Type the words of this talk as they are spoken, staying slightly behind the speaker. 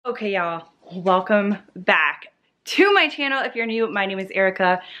Okay, y'all, welcome back to my channel. If you're new, my name is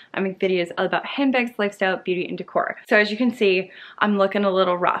Erica. I make videos all about handbags, lifestyle, beauty, and decor. So as you can see, I'm looking a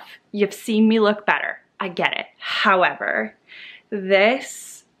little rough. You've seen me look better. I get it. However,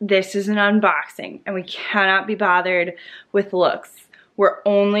 this is an unboxing and we cannot be bothered with looks. We're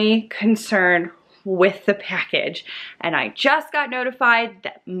only concerned with the package. And I just got notified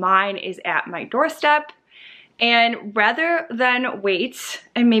that mine is at my doorstep. And rather than wait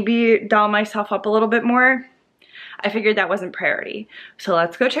and maybe doll myself up a little bit more, I figured that wasn't priority. So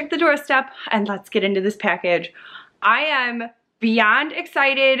let's go check the doorstep and let's get into this package. I am beyond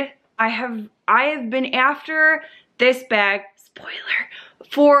excited. I have been after this bag, spoiler,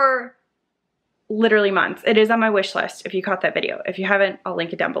 for literally months. It is on my wish list if you caught that video. If you haven't, I'll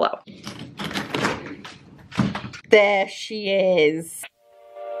link it down below. There she is.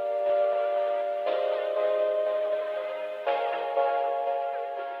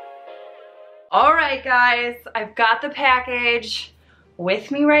 All right, guys, I've got the package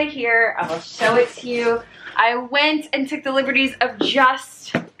with me right here. I will show it to you. I went and took the liberties of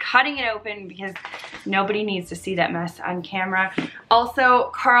just cutting it open because nobody needs to see that mess on camera.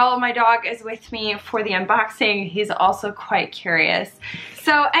 Also, Carl, my dog, is with me for the unboxing. He's also quite curious.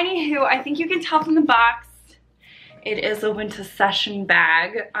 So anywho, I think you can tell from the box, it is a winter session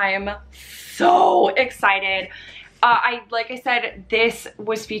bag. I am so excited. Like I said, this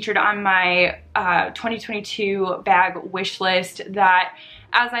was featured on my 2022 bag wish list that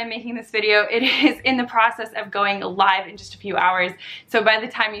as I'm making this video, it is in the process of going live in just a few hours. So by the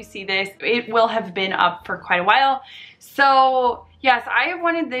time you see this, it will have been up for quite a while. So yes, I have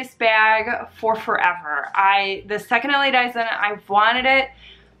wanted this bag for forever. The second I laid eyes on it, I've wanted it.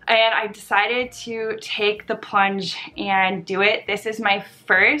 And I decided to take the plunge and do it. This is my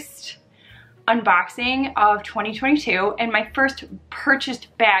first unboxing of 2022 and my first purchased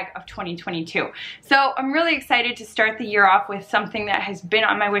bag of 2022. So I'm really excited to start the year off with something that has been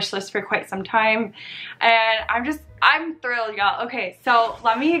on my wish list for quite some time. And I'm thrilled, y'all. Okay, so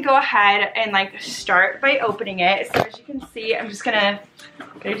let me go ahead and start by opening it. So as you can see, I'm just gonna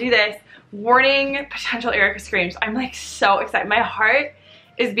do this. Warning, potential Erica screams. I'm so excited. My heart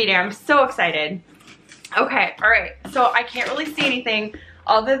is beating. I'm so excited. Okay, all right. So I can't really see anything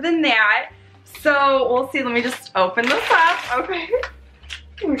other than that. So we'll see. Let me just open this up. Okay.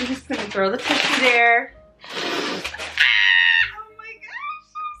 We're just gonna throw the tissue there. Oh my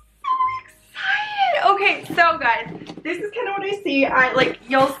gosh, I'm so excited. Okay, so guys, this is kind of what I see.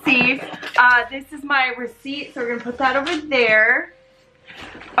 You'll see, this is my receipt. So we're gonna put that over there.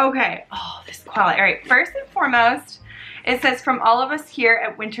 Okay. Oh, this quality. All right. First and foremost, it says, from all of us here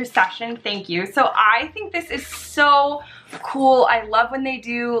at Winter Session, thank you. So I think this is so cool. I love when they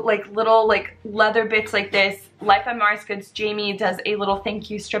do little leather bits like this. Life on Mars Goods, Jamie does a little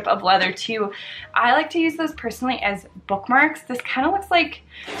thank you strip of leather too. I like to use those personally as bookmarks. This kind of looks like,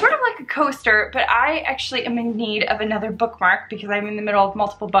 sort of like a coaster, but I actually am in need of another bookmark because I'm in the middle of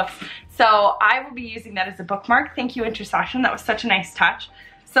multiple books. So I will be using that as a bookmark. Thank you, Winter Session. That was such a nice touch.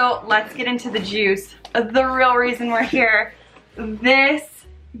 So let's get into the juice. The real reason we're here. This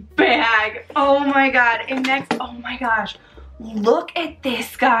bag. Oh my god. And next, oh my gosh. Look at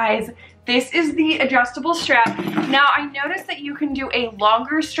this, guys. This is the adjustable strap. Now, I noticed that you can do a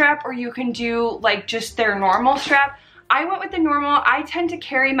longer strap or you can do just their normal strap. I went with the normal. I tend to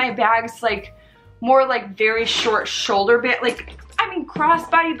carry my bags more very short shoulder bit. I mean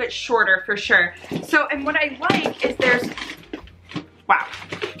crossbody, but shorter for sure. So, and what I like is wow.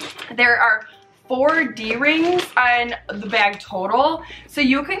 There are 4 D-rings on the bag total. So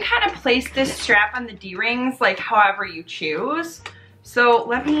you can kind of place this strap on the D-rings however you choose. So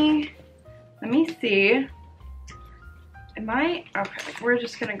let me see. Okay, we're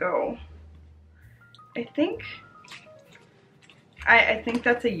just gonna go. I think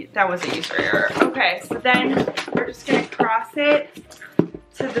that was a user error. Okay, so then we're just gonna cross it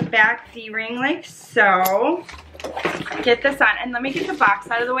to the back D-ring like so. Get this on, and let me get the box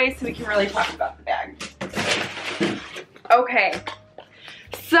out of the way so we can really talk about the bag. Okay,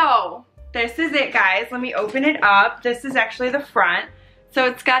 so this is it, guys. Let me open it up. This is actually the front. So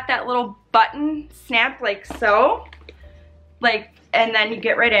it's got that little button snap like so, and then you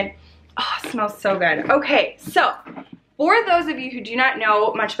get right in. Oh, it smells so good. Okay, so for those of you who do not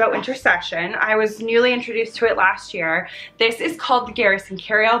know much about Winter Session, I was newly introduced to it last year. This is called the Garrison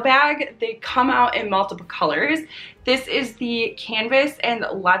Carryall Bag. They come out in multiple colors. This is the canvas and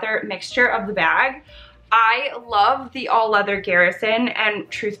leather mixture of the bag. I love the all leather Garrison, and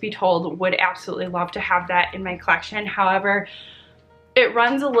truth be told, would absolutely love to have that in my collection. However, It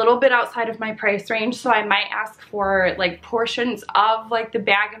runs a little bit outside of my price range, so I might ask for like portions of like the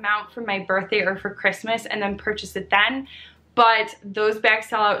bag amount for my birthday or for Christmas and then purchase it then. But those bags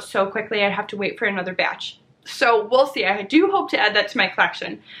sell out so quickly, I'd have to wait for another batch. So we'll see. I do hope to add that to my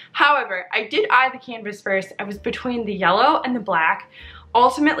collection. However, I did eye the canvas first. I was between the yellow and the black.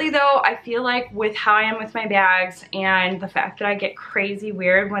 Ultimately though, I feel like with how I am with my bags and the fact that I get crazy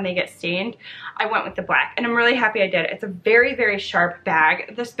weird when they get stained, I went with the black, and I'm really happy I did. It's a very, very sharp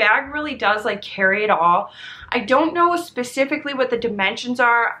bag. This bag really does like carry it all. I don't know specifically what the dimensions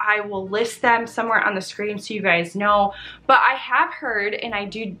are. I will list them somewhere on the screen so you guys know, but I have heard, and I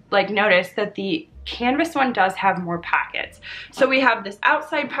do like notice that the canvas one does have more pockets. So we have this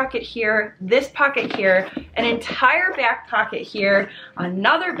outside pocket here, this pocket here, an entire back pocket here,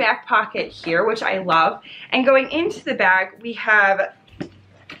 another back pocket here, which I love. And going into the bag, we have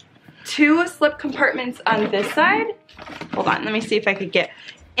 2 slip compartments on this side. Hold on, let me see if I could get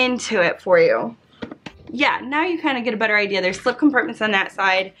into it for you. Yeah, now you kind of get a better idea. There's slip compartments on that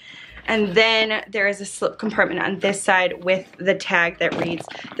side. And then there is a slip compartment on this side with the tag that reads,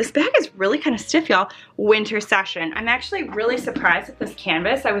 this bag is really kind of stiff, y'all, winter session. I'm actually really surprised at this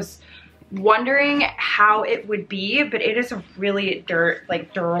canvas. I was wondering how it would be, but it is a really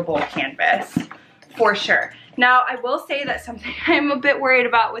durable canvas for sure. Now, I will say that something I'm a bit worried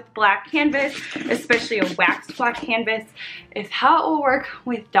about with black canvas, especially a waxed black canvas, is how it will work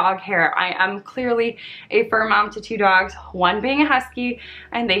with dog hair. I am clearly a fur mom to 2 dogs, one being a husky,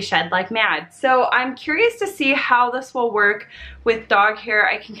 and they shed like mad. So I'm curious to see how this will work with dog hair.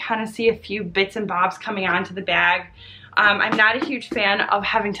 I can kind of see a few bits and bobs coming onto the bag. I'm not a huge fan of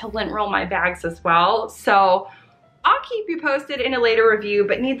having to lint roll my bags as well, so I'll keep you posted in a later review,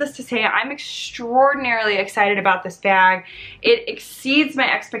 but needless to say, I'm extraordinarily excited about this bag. It exceeds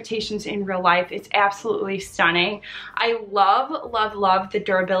my expectations in real life. It's absolutely stunning. I love, love, love the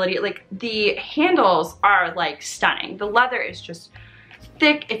durability. Like, the handles are like stunning. The leather is just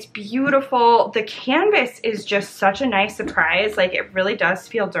thick, it's beautiful. The canvas is just such a nice surprise. Like, it really does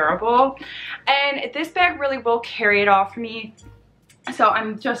feel durable. And this bag really will carry it all for me. So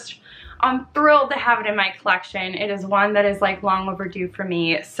I'm thrilled to have it in my collection. It is one that is like long overdue for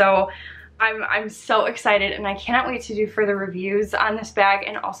me. So I'm so excited, and I cannot wait to do further reviews on this bag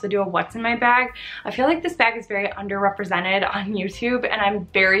and also do a what's in my bag. I feel like this bag is very underrepresented on YouTube, and I'm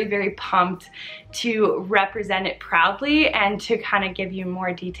very, very pumped to represent it proudly and to kind of give you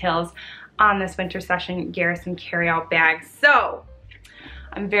more details on this winter session Garrison carry-out bag. So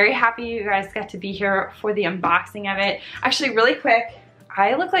I'm very happy you guys got to be here for the unboxing of it. Actually, really quick,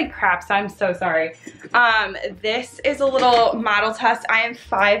 I look like crap, so I'm so sorry. This is a little model test. I am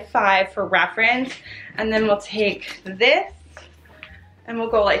 5'5" for reference, and then we'll take this and we'll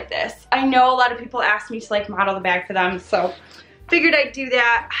go like this. I know a lot of people ask me to like model the bag for them, so figured I'd do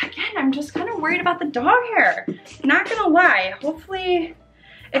that. Again, I'm just kind of worried about the dog hair. Not gonna lie, hopefully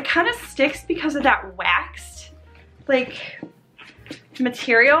it kind of sticks because of that waxed like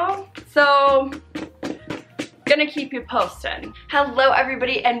material. So gonna keep you posted. Hello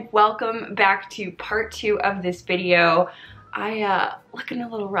everybody, and welcome back to part 2 of this video. Looking a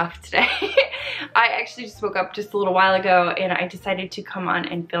little rough today. I actually just woke up just a little while ago, and I decided to come on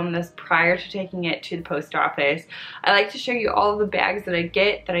and film this prior to taking it to the post office. I like to show you all of the bags that I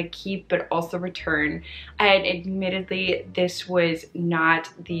get, that I keep, but also return. And admittedly, this was not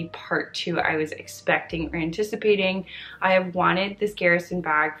the part 2 I was expecting or anticipating. I have wanted this Garrison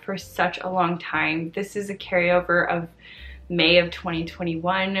bag for such a long time. This is a carryover of May of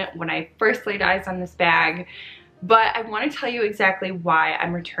 2021 when I first laid eyes on this bag. But I want to tell you exactly why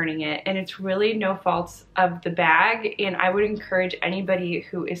I'm returning it, and it's really no fault of the bag, and I would encourage anybody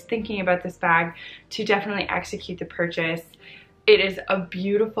who is thinking about this bag to definitely execute the purchase. It is a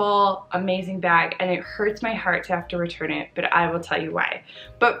beautiful, amazing bag, and it hurts my heart to have to return it, but I will tell you why.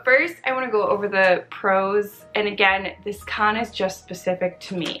 But first, I want to go over the pros, and again, this con is just specific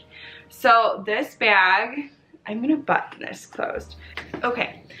to me. So this bag, I'm going to button this closed.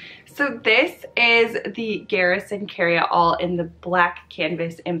 Okay. So this is the Garrison Carry-All in the black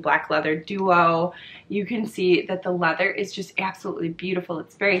canvas and black leather duo. You can see that the leather is just absolutely beautiful.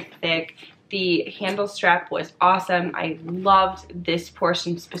 It's very thick. The handle strap was awesome. I loved this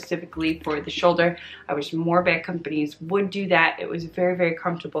portion specifically for the shoulder. I wish more bag companies would do that. It was very, very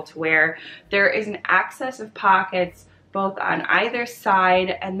comfortable to wear. There is an access of pockets both on either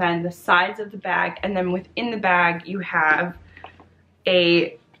side, and then the sides of the bag, and then within the bag you have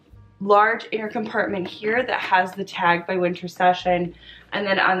a large inner compartment here that has the tag by winter session, and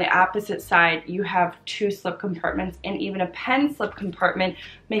then on the opposite side you have 2 slip compartments and even a pen slip compartment,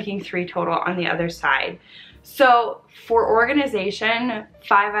 making 3 total on the other side. So for organization,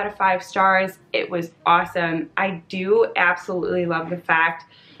 5 out of 5 stars. It was awesome. I do absolutely love the fact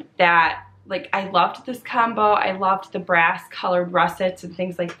that, like, I loved this combo. I loved the brass colored russets and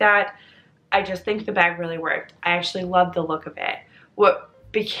things like that. I just think the bag really worked. I actually loved the look of it. What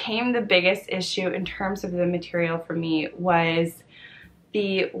became the biggest issue in terms of the material for me was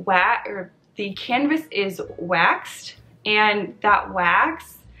the canvas is waxed, and that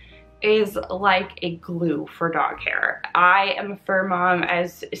wax is like a glue for dog hair. I am a fur mom,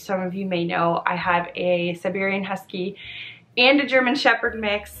 as some of you may know. I have a Siberian Husky and a German Shepherd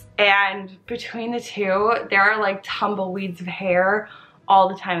mix, and between the two, there are like tumbleweeds of hair all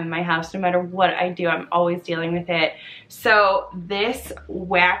the time in my house. No matter what I do, I'm always dealing with it. So this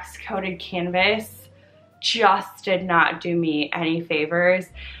wax coated canvas just did not do me any favors,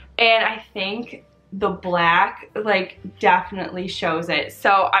 and I think the black like definitely shows it.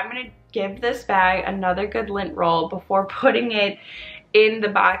 So I'm gonna give this bag another good lint roll before putting it in the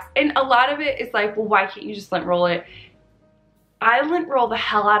box. And a lot of it is like, well, why can't you just lint roll it? I lint roll the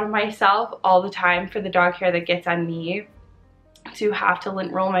hell out of myself all the time for the dog hair that gets on me to have to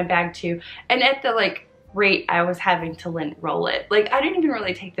lint roll my bag too. And at the like rate I was having to lint roll it, like I didn't even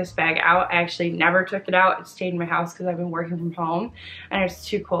really take this bag out. I actually never took it out. It stayed in my house because I've been working from home and it's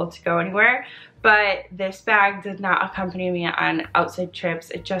too cold to go anywhere. But this bag did not accompany me on outside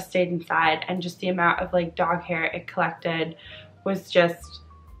trips. It just stayed inside, and just the amount of like dog hair it collected was just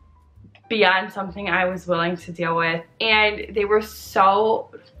beyond something I was willing to deal with. And they were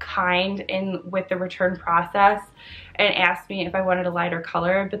so kind with the return process and asked me if I wanted a lighter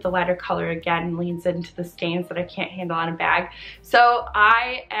color, but the lighter color again leans into the stains that I can't handle on a bag. So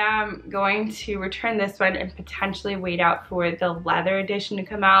I am going to return this one and potentially wait out for the leather edition to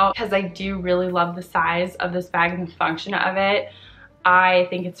come out, because I do really love the size of this bag and the function of it. I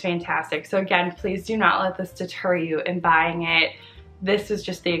think it's fantastic. So again, please do not let this deter you in buying it. This is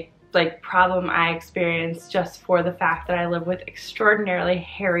just the like problem I experienced just for the fact that I live with extraordinarily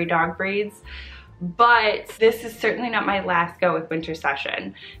hairy dog breeds. But this is certainly not my last go with winter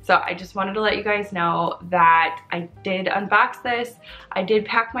session. So I just wanted to let you guys know that I did unbox this. I did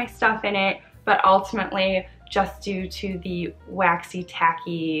pack my stuff in it, but ultimately, just due to the waxy,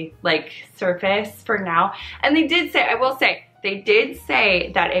 tacky like surface for now. And they did say, I will say, they did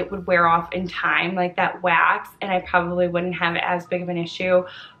say that it would wear off in time, like that wax, and I probably wouldn't have as big of an issue.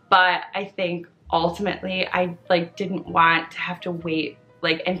 But I think ultimately I like didn't want to have to wait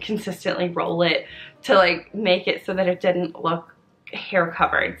like and consistently roll it to like make it so that it didn't look hair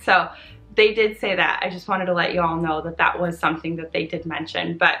covered. So they did say that. I just wanted to let you all know that that was something that they did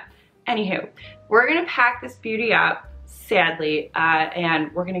mention. But anywho, we're gonna pack this beauty up, sadly,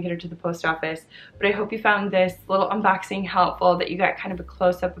 and we're gonna get her to the post office. But I hope you found this little unboxing helpful, that you got kind of a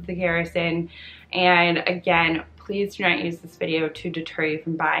close-up of the Garrison. And again, please do not use this video to deter you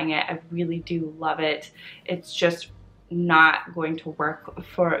from buying it. I really do love it. It's just not going to work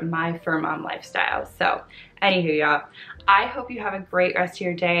for my fur mom lifestyle. So anywho, y'all, I hope you have a great rest of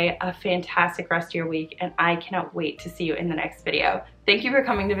your day, a fantastic rest of your week, and I cannot wait to see you in the next video. Thank you for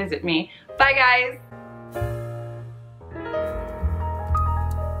coming to visit me. Bye, guys.